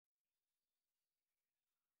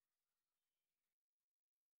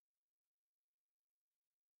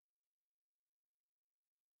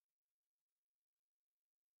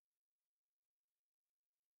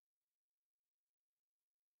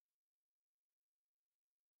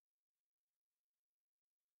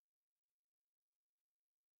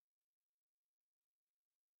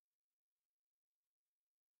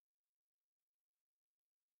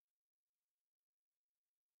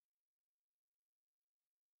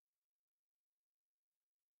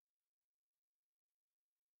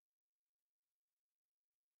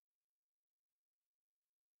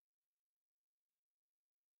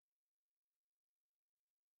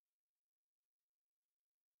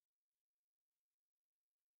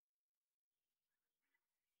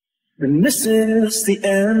And this is the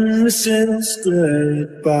end, this is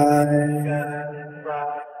goodbye.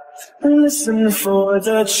 Listen for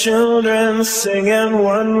the children singing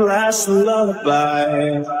one last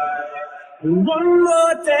lullaby. One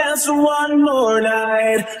more dance, one more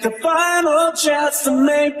night, the final chance to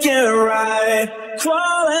make it right.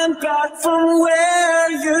 Crawling back from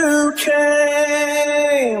where you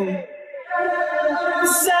came.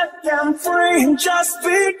 Set them free, just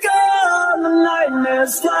begun. The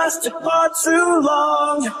nightmares lasted far too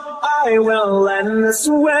long. I will end this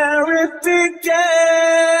where it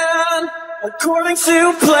began. According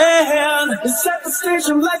to plan, set the stage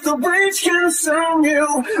and let the rage consume you.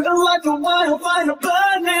 And like a wildfire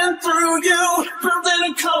burning through you. Building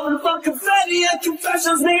a cover from confetti and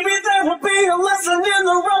confessions. Maybe there will be a lesson in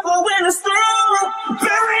the rubble when it's through.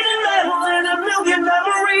 Buried in metal in a million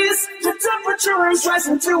memories. The temperature is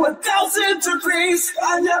rising to 1,000 degrees.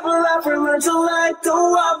 I never ever learned to let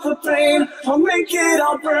go of the pain. I'll make it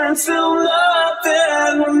all burn till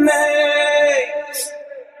nothing remains.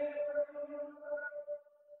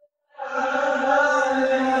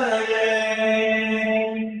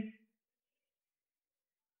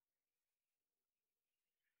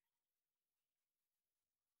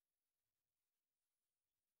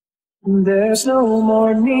 There's no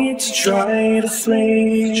more need to try to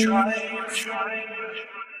flee.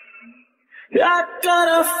 I got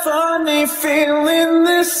a funny feeling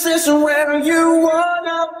this isn't where you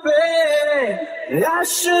wanna be.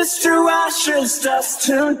 Ashes to ashes, dust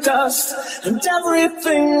to dust, and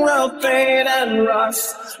everything will fade and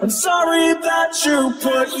rust. I'm sorry that you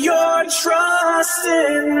put your trust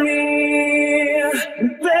in me.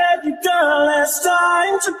 Baby girl, it's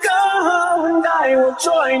time to go, and I will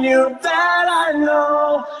join you, that I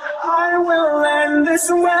know. I will end this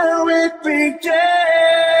where it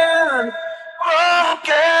began.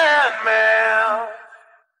 Broken man.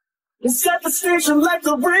 Set the stage and let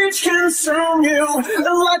the rage consume you.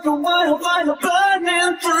 And like a wildfire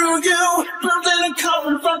burning through you. Building a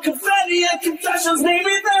cover from confetti and confessions. Maybe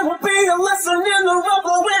there will be a lesson in the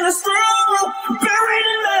rubble when it's through. Buried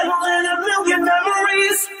in metal in a million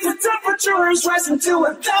memories. The temperature is rising to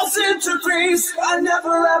 1,000 degrees. I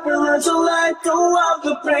never ever learned to let go of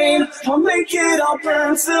the pain. I'll make it all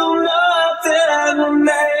burn till nothing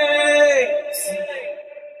remains.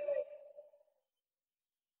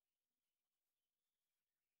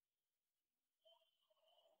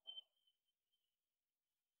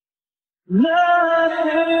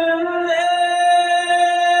 Nothing left.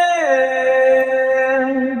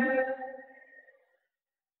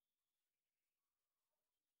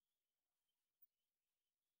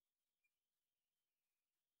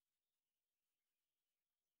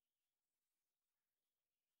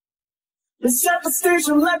 Set the stage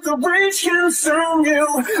and let the rage consume you.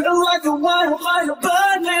 And like a wildfire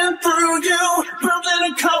burning through you.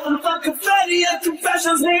 Building a cover from confetti and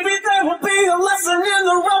confessions. Maybe there will be a lesson in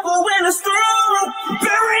the rubble when it's through.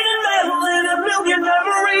 Buried in metal in a million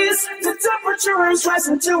memories. The temperature is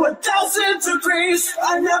rising to 1,000 degrees.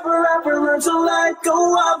 I never ever learned to let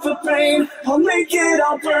go of the pain. I'll make it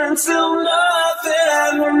all burn till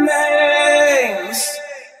nothing remains.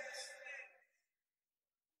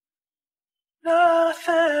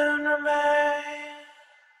 Nothing remains.